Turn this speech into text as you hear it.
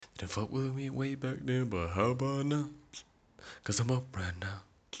Didn't fuck with me way back then, but how about now? Cause I'm up right now.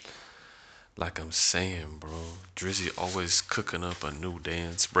 Like I'm saying, bro, Drizzy always cooking up a new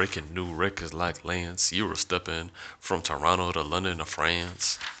dance, breaking new records like Lance. You were stepping from Toronto to London to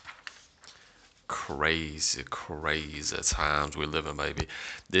France. Crazy, crazy times we're living, baby.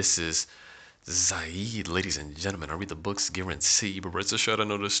 This is Zaid, ladies and gentlemen. I read the books, guarantee. But rest assured, I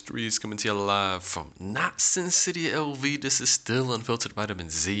know the streets coming to you live from not Sin City, LV. This is still Unfiltered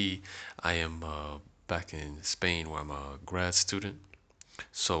Vitamin Z. I am back in Spain where I'm a grad student.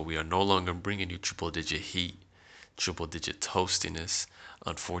 So we are no longer bringing you triple digit heat, triple digit toastiness,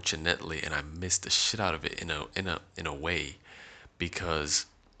 unfortunately, and I missed the shit out of it in a way because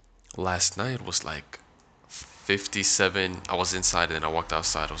last night was like 57. I was inside and then I walked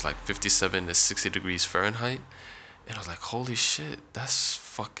outside. It was like 57 to 60 degrees Fahrenheit. And I was like, holy shit, that's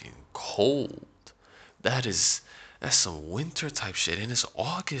fucking cold. That is, that's some winter type shit. And it's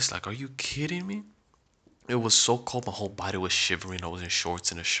August. Like, are you kidding me? It was so cold. My whole body was shivering. I was in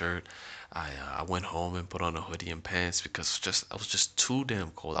shorts and a shirt. I went home and put on a hoodie and pants because I was just too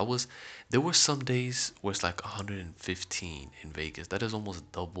damn cold. There were some days where it's like 115 in Vegas. That is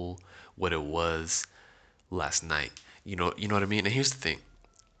almost double what it was last night. You know what I mean? And here's the thing.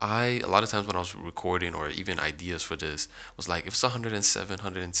 A lot of times when I was recording or even ideas for this was like if it's 107,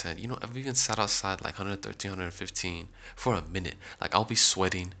 110, I've even sat outside like 113, 115 for a minute. Like I'll be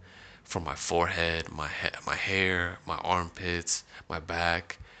sweating from my forehead, my hair, my armpits, my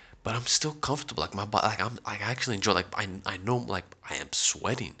back, but I'm still comfortable. Like my body, I actually enjoy. Like I know like I am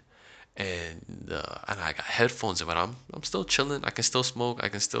sweating, and I got headphones in, but I'm still chilling. I can still smoke. I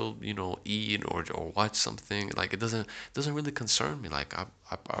can still eat or watch something. Like it doesn't really concern me. Like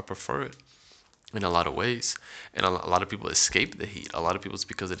I prefer it in a lot of ways, and a lot of people escape the heat. A lot of people, it's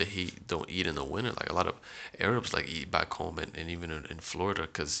because of the heat, don't eat in the winter. Like a lot of Arabs like eat back home and even in Florida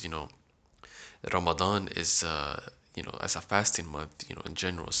because Ramadan is as a fasting month. In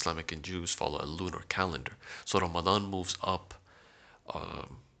general, Islamic and Jews follow a lunar calendar, so Ramadan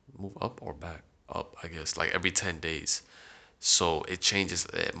um, move up or back up, I guess, like every 10 days. So it changes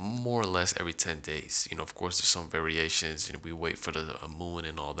more or less every 10 days. Of course, there's some variations. We wait for the moon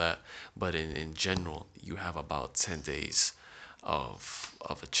and all that. But in general, you have about 10 days of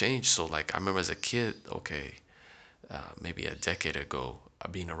a change. So, like, I remember as a kid, okay, maybe a decade ago,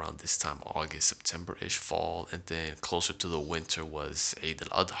 being around this time, August, September-ish, fall, and then closer to the winter was Eid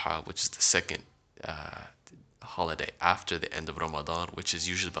al-Adha, which is the second uh, holiday after the end of Ramadan, which is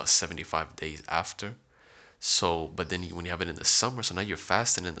usually about 75 days after. So, but then when you have it in the summer, so now you're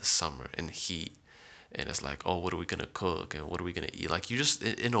fasting in the summer in the heat, and it's like, oh, what are we gonna cook and what are we gonna eat? Like you just,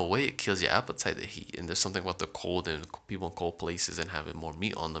 in a way, it kills your appetite, the heat. And there's something about the cold and people in cold places and having more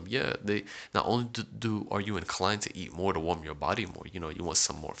meat on them. Yeah, they not only do are you inclined to eat more to warm your body more, you want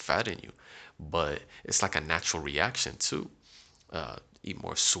some more fat in you, but it's like a natural reaction too. Eat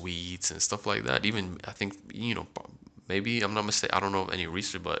more sweets and stuff like that. Even I think maybe I'm not mistaken. I don't know of any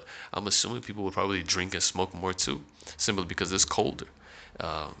research, but I'm assuming people would probably drink and smoke more too, simply because it's colder.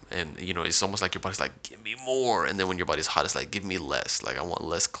 And it's almost like your body's like, give me more, and then when your body's hot, it's like, give me less. Like I want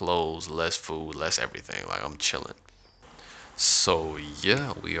less clothes, less food, less everything. Like I'm chilling. So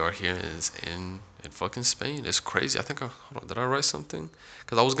yeah, we are here in fucking Spain. It's crazy. I think hold on, did I write something?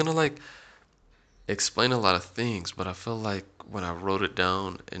 Because I was gonna like explain a lot of things, but I feel like when I wrote it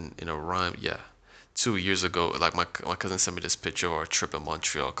down in a rhyme, yeah. 2 years ago, like my cousin sent me this picture of our trip in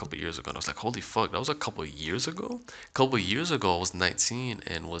Montreal a couple years ago, and I was like, holy fuck, that was a couple years ago. A couple years ago, I was 19,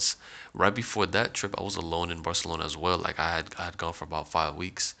 and was right before that trip, I was alone in Barcelona as well. Like I had gone for about 5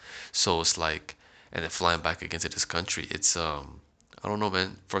 weeks, so it's like, and then flying back again to this country, it's I don't know,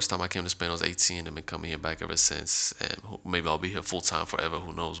 man. First time I came to Spain, I was 18, and been coming here back ever since. And maybe I'll be here full time forever.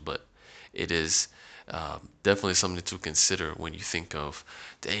 Who knows? But it is definitely something to consider when you think of,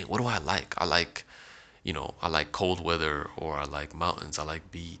 dang, what do I like? I like cold weather, or I like mountains. I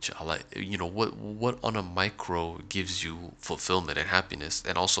like beach. I like, what on a micro gives you fulfillment and happiness,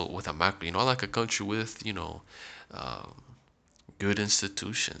 and also with a macro. I like a country with, um, good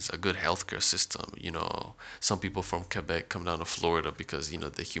institutions, a good healthcare system. Some people from Quebec come down to Florida because,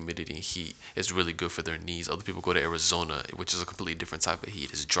 the humidity and heat is really good for their knees. Other people go to Arizona, which is a completely different type of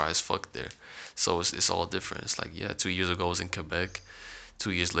heat. It's dry as fuck there. So it's all different. It's like, yeah, 2 years ago I was in Quebec. 2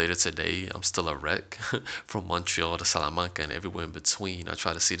 years later today, I'm still a wreck. From Montreal to Salamanca and everywhere in between. I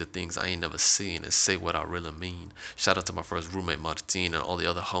try to see the things I ain't never seen and say what I really mean. Shout out to my first roommate Martin and all the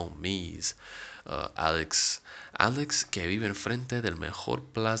other homies. Alex, Alex que vive enfrente del mejor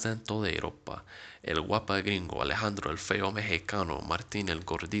plaza en toda Europa. El guapa gringo, Alejandro el feo mexicano, Martín el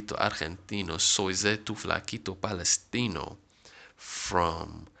gordito argentino, soy de tu flaquito palestino.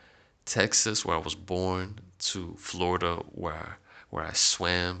 From Texas, where I was born, to Florida, where I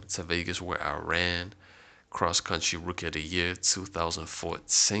swam, to Vegas, where I ran, cross country rookie of the year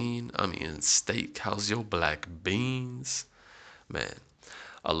 2014. I mean, steakhouse, your black beans. Man,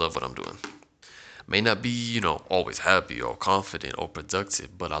 I love what I'm doing. May not be, always happy or confident or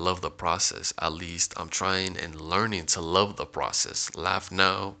productive, but I love the process. At least I'm trying and learning to love the process. Laugh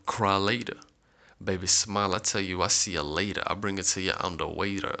now, cry later. Baby, smile, I tell you, I see you later. I bring it to you, I'm the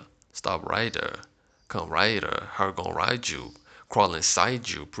waiter. Stop right there. Come right there. Her gon' ride you. Crawl inside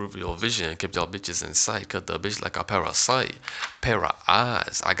you. Prove your vision. Keep y'all bitches inside. Cut the bitch like a parasite. Pair of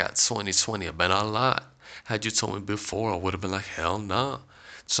eyes. I got 2020, been a lot. Had you told me before, I would have been like, hell nah.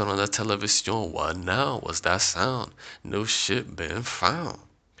 Turn on the television. What now? What's that sound? No shit been found.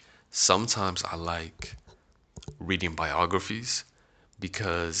 Sometimes I like reading biographies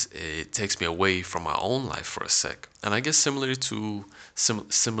because it takes me away from my own life for a sec. And I guess similarly to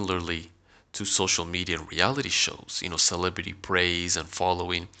social media and reality shows, celebrity praise and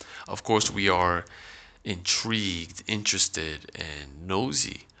following. Of course, we are intrigued, interested, and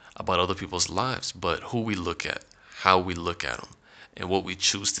nosy about other people's lives, but who we look at, how we look at them, and what we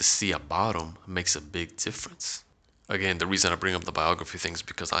choose to see about them makes a big difference. Again, the reason I bring up the biography thing is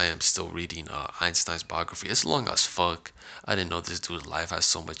because I am still reading Einstein's biography. It's long as fuck. I didn't know this dude's life has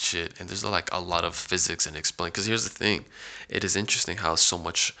so much shit, and there's like a lot of physics and explain. Because here's the thing, it is interesting how so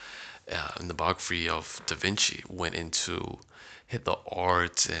much in the biography of Da Vinci went into hit the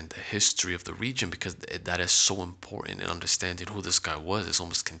art and the history of the region because that is so important in understanding who this guy was. It's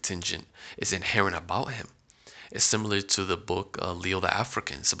almost contingent. It's inherent about him. It's similar to the book Leo the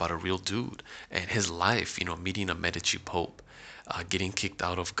African. It's about a real dude and his life, meeting a Medici Pope, getting kicked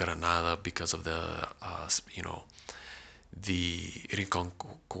out of Granada because of the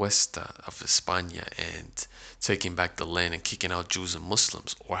Reconquista of España and taking back the land and kicking out Jews and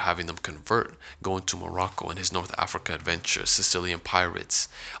Muslims or having them convert, going to Morocco and his North Africa adventure, Sicilian pirates,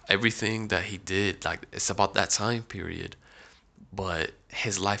 everything that he did, like it's about that time period, but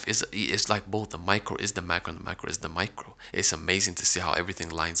his life is like both the micro is the macro and the macro is the micro. It's amazing to see how everything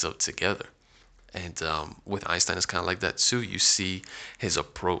lines up together. And with Einstein, it's kind of like that too. You see his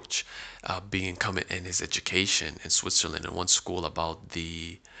approach, being coming in his education in Switzerland in one school about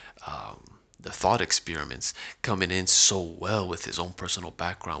the thought experiments coming in so well with his own personal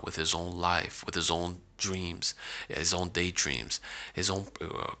background, with his own life, with his own dreams, his own daydreams, his own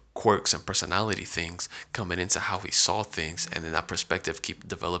quirks and personality things coming into how he saw things, and then that perspective keep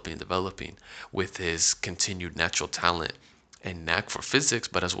developing and developing with his continued natural talent and knack for physics,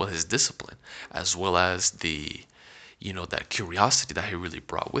 but as well as discipline, as well as that curiosity that he really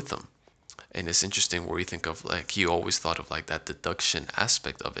brought with him. And it's interesting where you think of like he always thought of like that deduction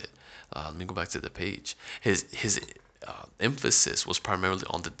aspect of it. Let me go back to the page. His emphasis was primarily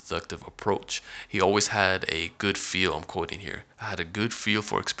on the deductive approach. He always had a good feel. I'm quoting here. I had a good feel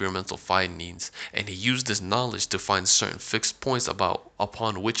for experimental findings, and he used this knowledge to find certain fixed points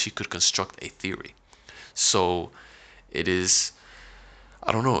upon which he could construct a theory. So it is,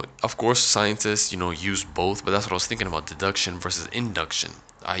 I don't know. Of course, scientists, use both, but that's what I was thinking about, deduction versus induction.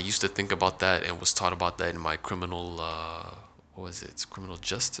 I used to think about that and was taught about that in my criminal, what was it? Criminal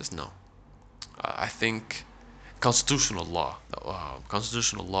justice? No. I think constitutional law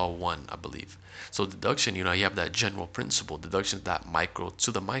 1, I believe. So deduction, you have that general principle. Deduction is that micro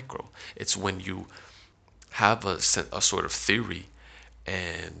to the micro. It's when you have a sort of theory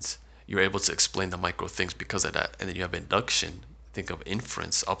and you're able to explain the micro things because of that. And then you have induction. Think of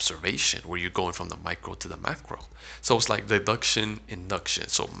inference, observation, where you're going from the micro to the macro. So it's like deduction, induction.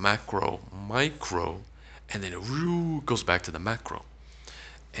 So macro, micro, and then it goes back to the macro.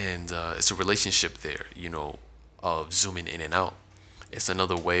 And it's a relationship there, of zooming in and out. It's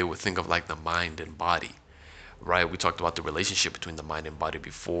another way we think of like the mind and body, right? We talked about the relationship between the mind and body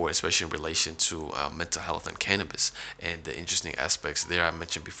before, especially in relation to mental health and cannabis and the interesting aspects there. I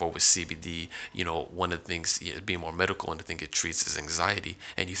mentioned before with CBD, one of the things, being more medical, and I think it treats is anxiety,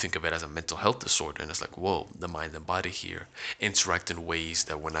 and you think of it as a mental health disorder, and it's like, whoa, the mind and body here interact in ways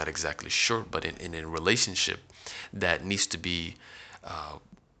that we're not exactly sure, but in a relationship that needs to be uh,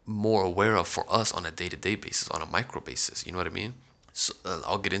 more aware of for us on a day-to-day basis, on a micro basis. You know what I mean? So,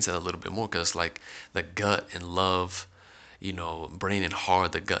 I'll get into that a little bit more because like the gut and love, brain and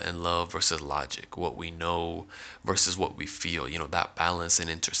heart, the gut and love versus logic, what we know versus what we feel, that balance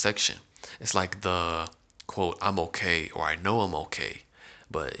and intersection. It's like the quote, I'm okay, or I know I'm okay,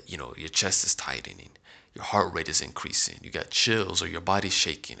 but your chest is tightening, your heart rate is increasing, you got chills or your body's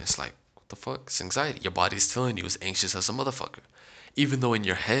shaking. It's like, what the fuck? It's anxiety. Your body's telling you it's anxious as a motherfucker. Even though in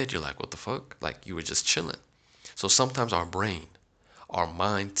your head you're like, what the fuck? Like you were just chilling. So sometimes our brain, our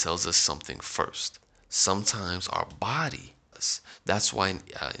mind tells us something first. Sometimes our body does. That's why,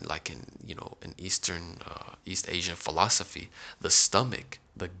 like in in East Asian philosophy, the stomach,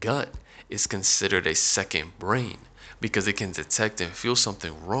 the gut, is considered a second brain because it can detect and feel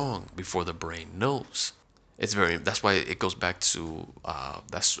something wrong before the brain knows. It's very. That's why it goes back to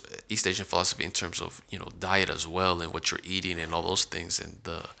that's East Asian philosophy in terms of diet as well and what you're eating and all those things and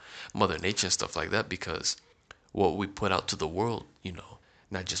the Mother Nature and stuff like that. Because what we put out to the world,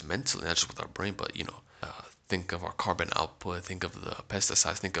 not just mentally, not just with our brain, but think of our carbon output, think of the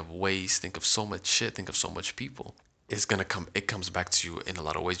pesticides, think of waste, think of so much shit, think of so much people. It's gonna come. It comes back to you in a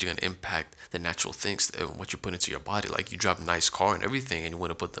lot of ways. You're gonna impact the natural things and what you put into your body. Like you drive a nice car and everything, and you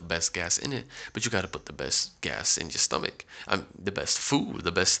want to put the best gas in it, but you got to put the best gas in your stomach. The best food,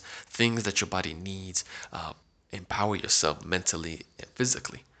 the best things that your body needs. Empower yourself mentally and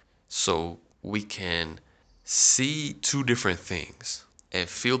physically, so we can see two different things and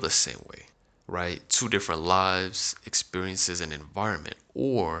feel the same way, right? Two different lives, experiences, and environment.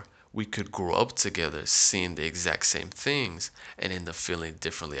 Or we could grow up together seeing the exact same things and end up feeling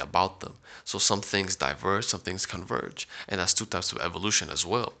differently about them. So some things diverge, some things converge. And that's two types of evolution as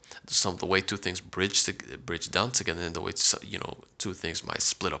well. Some the way two things bridge down together and the way two things might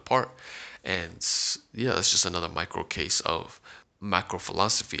split apart. And yeah, that's just another micro case of macro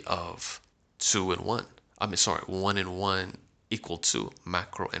philosophy of two and one. I mean, sorry, one and one equal to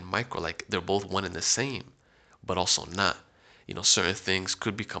macro and micro. Like they're both one and the same, but also not. Certain things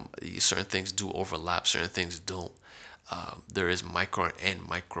could become, certain things do overlap, certain things don't. There is micro and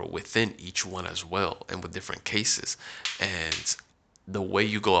micro within each one as well, and with different cases. And the way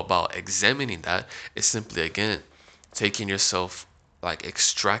you go about examining that is simply, again, taking yourself, like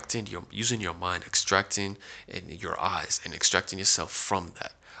extracting your using your mind, extracting in your eyes and extracting yourself from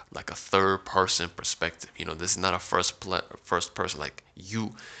that, like a third person perspective. This is not a first person. Like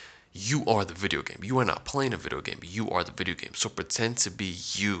you are the video game. You are not playing a video game. You are the video game. So pretend to be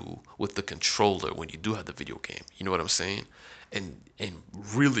you with the controller when you do have the video game. You know what I'm saying? And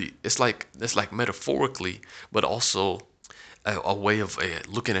really, it's like metaphorically, but also a way of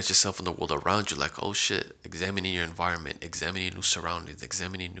looking at yourself in the world around you, like, oh shit, examining your environment, examining new surroundings,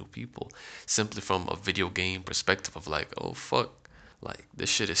 examining new people, simply from a video game perspective of like, oh fuck, like this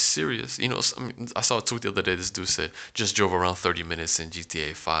shit is serious. I mean, I saw a tweet the other day. This dude said just drove around 30 minutes in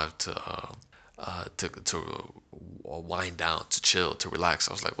GTA 5 to wind down, to chill, to relax.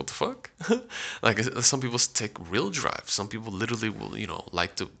 I was like, what the fuck? Like some people take real drives. Some people literally will,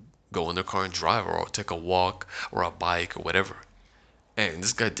 like to go in their car and drive, or take a walk or a bike or whatever. And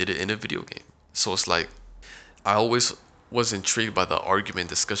this guy did it in a video game. So it's like I always was intrigued by the argument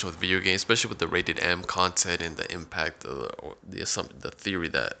discussion with video games, especially with the rated M content and the impact of the theory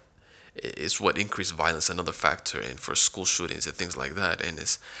that it's what increased violence, another factor, and for school shootings and things like that. And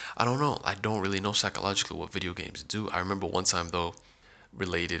I don't know, I don't really know psychologically what video games do. I remember one time though,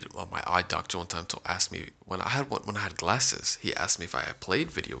 related, my eye doctor one time to ask me when I had glasses. He asked me if I had played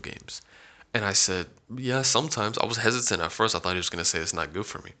video games, and I said yeah, sometimes. I was hesitant at first. I thought he was gonna say it's not good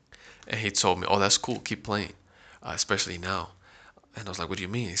for me, and he told me, oh, that's cool, keep playing, especially now. And I was like, what do you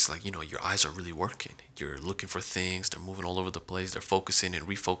mean? It's like, your eyes are really working. You're looking for things. They're moving all over the place. They're focusing and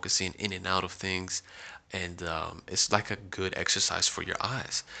refocusing in and out of things. And it's like a good exercise for your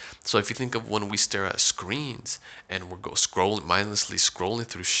eyes. So if you think of when we stare at screens and we're mindlessly scrolling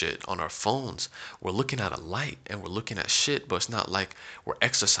through shit on our phones, we're looking at a light and we're looking at shit, but it's not like we're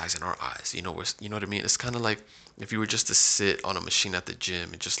exercising our eyes. You know what I mean? It's kind of like if you were just to sit on a machine at the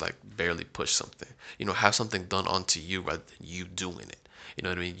gym and just like barely push something, have something done onto you rather than you doing it. You know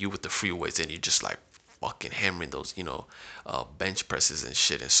what I mean? You with the free weights and you just like fucking hammering those, bench presses and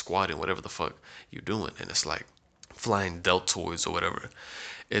shit and squatting, whatever the fuck you're doing. And it's like flying deltoids or whatever.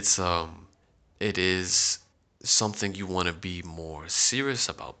 It is something you want to be more serious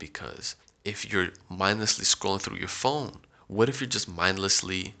about, because if you're mindlessly scrolling through your phone, what if you're just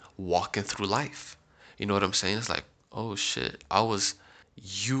mindlessly walking through life? You know what I'm saying? It's like, oh shit,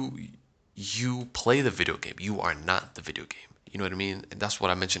 you you play the video game. You are not the video game. You know what I mean? And that's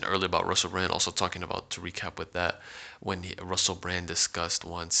what I mentioned earlier about Russell Brand. Also talking about, to recap with that, when Russell Brand discussed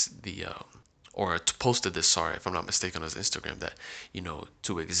once or posted this, sorry if I'm not mistaken, on his Instagram, that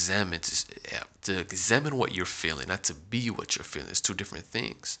to examine, to examine what you're feeling, not to be what you're feeling. It's two different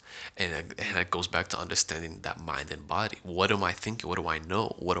things. And it goes back to understanding that mind and body. What am I thinking? What do I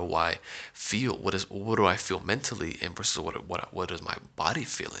know? What do I feel? What do I feel mentally, and versus what is my body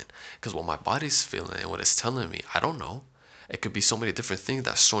feeling? Because what my body's feeling and what it's telling me, I don't know. It could be so many different things.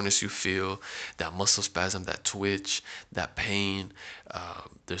 That soreness you feel, that muscle spasm, that twitch, that pain.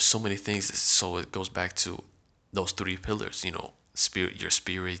 There's so many things. So it goes back to those three pillars.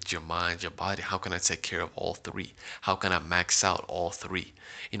 spirit, your mind, your body. How can I take care of all three? How can I max out all three?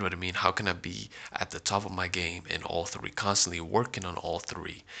 You know what I mean? How can I be at the top of my game in all three, constantly working on all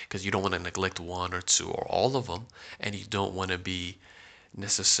three? Because you don't want to neglect one or two or all of them, and you don't want to be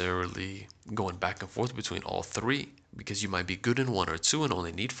necessarily going back and forth between all three, because you might be good in one or two and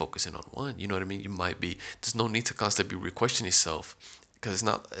only need focusing on one. You know what I mean? You might be, there's no need to constantly be re-questioning yourself, because it's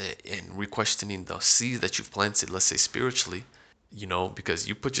not in re-questioning the seeds that you've planted, let's say spiritually, because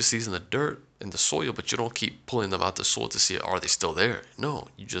you put your seeds in the dirt, in the soil, but you don't keep pulling them out the soil to see are they still there. No,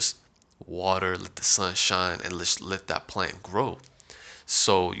 you just water, let the sun shine, and let that plant grow.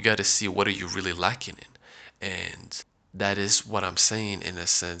 So you got to see what are you really lacking in. And that is what I'm saying in a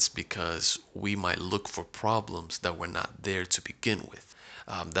sense, because we might look for problems that were not there to begin with.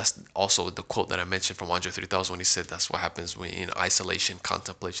 That's also the quote that I mentioned from Andre 3000 when he said that's what happens when in isolation,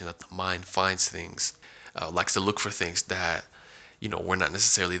 contemplation, that the mind finds things, likes to look for things that, we're not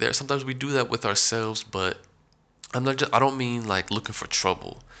necessarily there. Sometimes we do that with ourselves, but I don't mean like looking for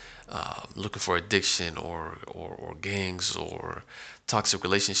trouble, looking for addiction or gangs or toxic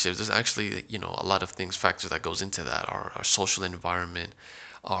relationships. There's actually, a lot of things, factors that goes into that. Our social environment,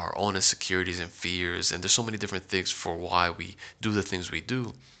 our own insecurities and fears, and there's so many different things for why we do the things we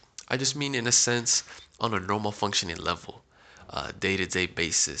do. I just mean in a sense on a normal functioning level, day-to-day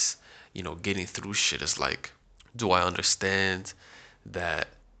basis, getting through shit is like, do I understand that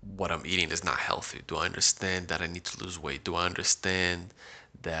what I'm eating is not healthy? Do I understand that I need to lose weight? Do I understand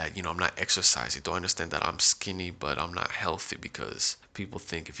that, I'm not exercising? Do I understand that I'm skinny but I'm not healthy? Because people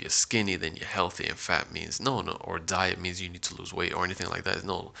think if you're skinny then you're healthy, and fat means no, no, or diet means you need to lose weight or anything like that.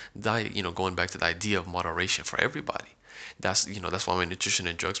 No, diet, going back to the idea of moderation for everybody. That's why my nutrition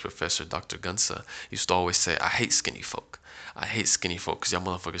and drugs professor, Dr. Gunsa, used to always say, I hate skinny folk. I hate skinny folk because y'all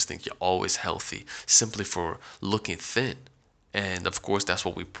motherfuckers think you're always healthy simply for looking thin. And of course, that's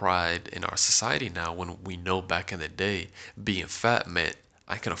what we pride in our society now, when we know back in the day, being fat meant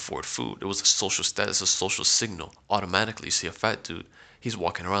I can afford food. It was a social status, a social signal. Automatically, you see a fat dude, he's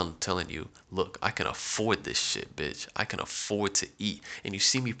walking around telling you, look, I can afford this shit, bitch. I can afford to eat. And you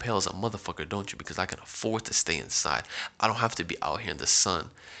see me pale as a motherfucker, don't you? Because I can afford to stay inside. I don't have to be out here in the sun,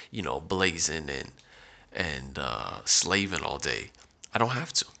 blazing and slaving all day. I don't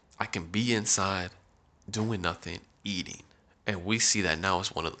have to. I can be inside doing nothing, eating. And we see that now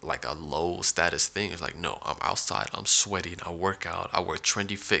as one of like a low status thing. It's like, no, I'm outside, I'm sweating, I work out, I wear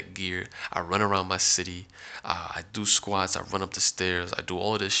trendy fit gear, I run around my city, I do squats, I run up the stairs, I do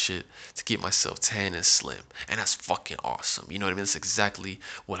all this shit to keep myself tan and slim. And that's fucking awesome. You know what I mean? That's exactly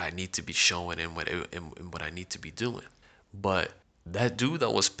what I need to be showing and what I need to be doing. But that dude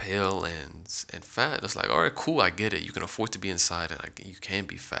that was pale and fat, it's like, all right, cool, I get it. You can afford to be inside, and you can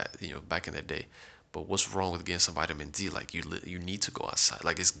be fat, back in the day. But what's wrong with getting some vitamin D? Like you need to go outside.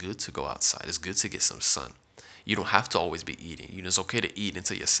 Like it's good to go outside. It's good to get some sun. You don't have to always be eating. It's okay to eat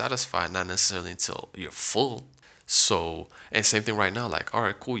until you're satisfied, not necessarily until you're full. So, and same thing right now. Like, all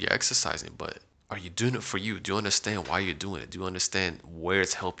right, cool, you're exercising, but are you doing it for you? Do you understand why you're doing it? Do you understand where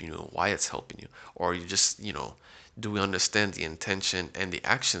it's helping you and why it's helping you? Or are you just, do we understand the intention and the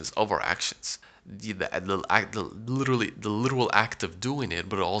actions of our actions? The act, literally the literal act of doing it,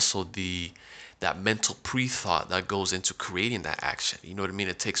 but also that mental pre-thought that goes into creating that action. You know what I mean?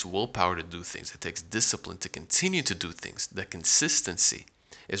 It takes willpower to do things. It takes discipline to continue to do things. The consistency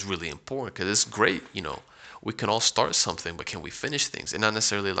is really important, because it's great, we can all start something, but can we finish things? And not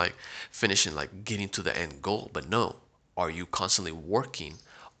necessarily like finishing, like getting to the end goal, but no, are you constantly working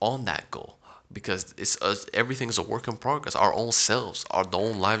on that goal? Because it's us, everything is a work in progress. Our own selves, our the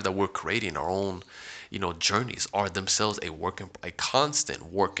own lives that we're creating, our own, journeys are themselves a constant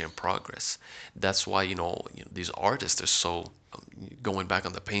work in progress. That's why, these artists are so, going back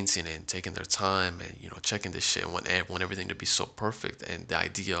on the painting and taking their time and, checking this shit and want everything to be so perfect. And the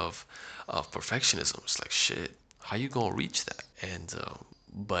idea of perfectionism, it's like, shit, how you gonna reach that? And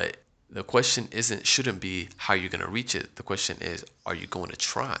but the question shouldn't be how you're going to reach it. The question is, are you going to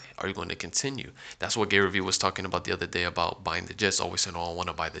try? Are you going to continue? That's what Gary Vee was talking about the other day about buying the jets. Always saying, oh, I want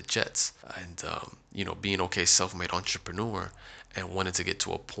to buy the jets. And, being okay, self-made entrepreneur, and wanted to get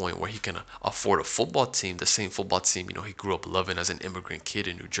to a point where he can afford a football team, the same football team, he grew up loving as an immigrant kid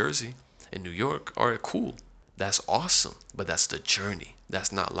in New Jersey, in New York. All right, cool. That's awesome. But that's the journey.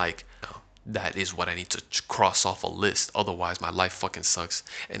 That's not like, that is what I need to cross off a list. Otherwise, my life fucking sucks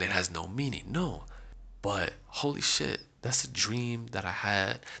and it has no meaning. No. But holy shit, that's a dream that I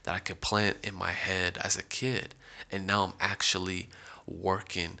had that I could plant in my head as a kid. And now I'm actually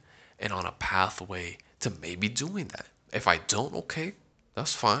working and on a pathway to maybe doing that. If I don't, okay,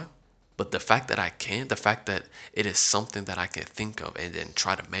 that's fine. But the fact that I can, the fact that it is something that I can think of and then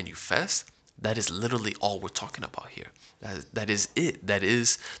try to manifest, that is literally all we're talking about here. That is it. That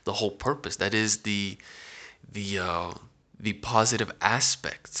is the whole purpose. That is the uh, the positive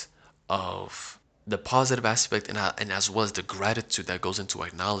aspect of the positive aspect, and as well as the gratitude that goes into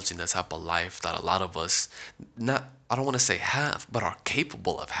acknowledging the type of life that a lot of us, not, I don't want to say have, but are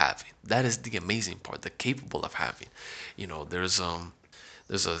capable of having. That is the amazing part, the capable of having.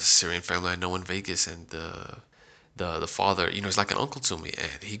 There's a Syrian family I know in Vegas, and the father, is like an uncle to me,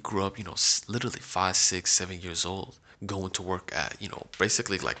 and he grew up, literally 5, 6, 7 years old, going to work at,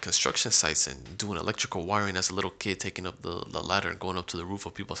 basically like construction sites and doing electrical wiring as a little kid, taking up the ladder and going up to the roof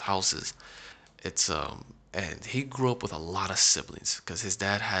of people's houses. It's and he grew up with a lot of siblings because his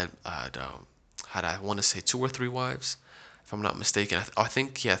dad had, I want to say, 2 or 3 wives, if I'm not mistaken. I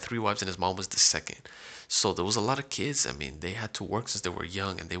think he had 3 wives and his mom was the second. So there was a lot of kids. I mean, they had to work since they were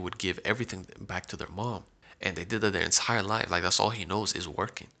young, and they would give everything back to their mom, and they did that their entire life. Like, that's all he knows is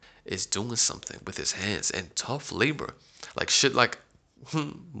working, is doing something with his hands and tough labor, like shit. Like,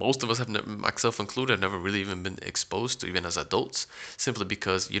 most of us have never, myself included, have never really even been exposed to, even as adults, simply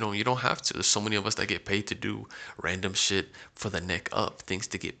because you don't have to. There's so many of us that get paid to do random shit for the neck up, things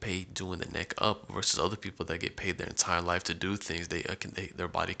to get paid doing the neck up, versus other people that get paid their entire life to do things their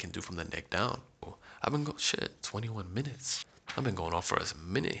body can do from the neck down. I've been going shit 21 minutes. I've been going off for a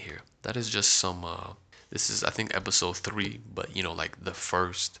minute here. That is just some. This is, I think, episode 3, but like the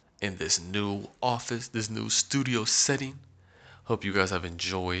first in this new office, this new studio setting. Hope you guys have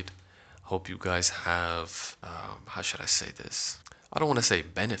enjoyed. Hope you guys have, how should I say this? I don't want to say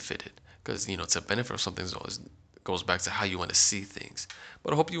benefited, because, to benefit from something always goes back to how you want to see things.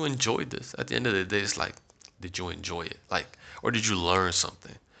 But I hope you enjoyed this. At the end of the day, it's like, did you enjoy it? Like, or did you learn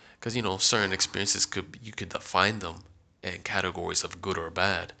something? Because, certain experiences you could define them in categories of good or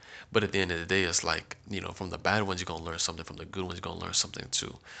bad. But at the end of the day, it's like, from the bad ones, you're going to learn something. From the good ones, you're going to learn something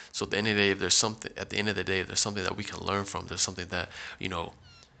too. So at the end of the day, if there's something, at the end of the day, if there's something that we can learn from, there's something that,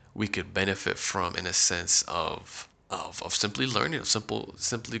 we could benefit from, in a sense of simply learning, of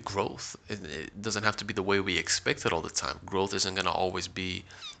simply growth. It doesn't have to be the way we expect it all the time. Growth isn't gonna always be,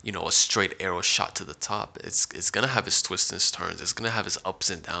 a straight arrow shot to the top. It's gonna have its twists and turns. It's gonna have its ups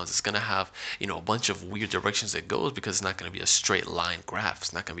and downs. It's gonna have, a bunch of weird directions it goes, because it's not gonna be a straight line graph.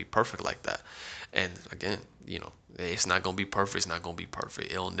 It's not gonna be perfect like that. And again, it's not gonna be perfect. It's not gonna be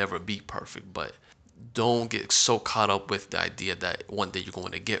perfect. It'll never be perfect, but don't get so caught up with the idea that one day you're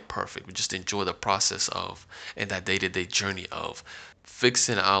going to get perfect. But just enjoy the process of, and that day-to-day journey of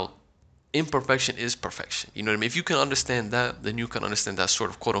fixing out. Imperfection is perfection. You know what I mean? If you can understand that, then you can understand that sort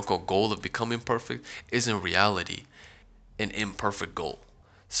of quote unquote goal of becoming perfect is in reality an imperfect goal.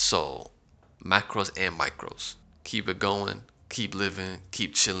 So, macros and micros. Keep it going, keep living,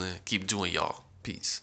 keep chilling, keep doing y'all. Peace.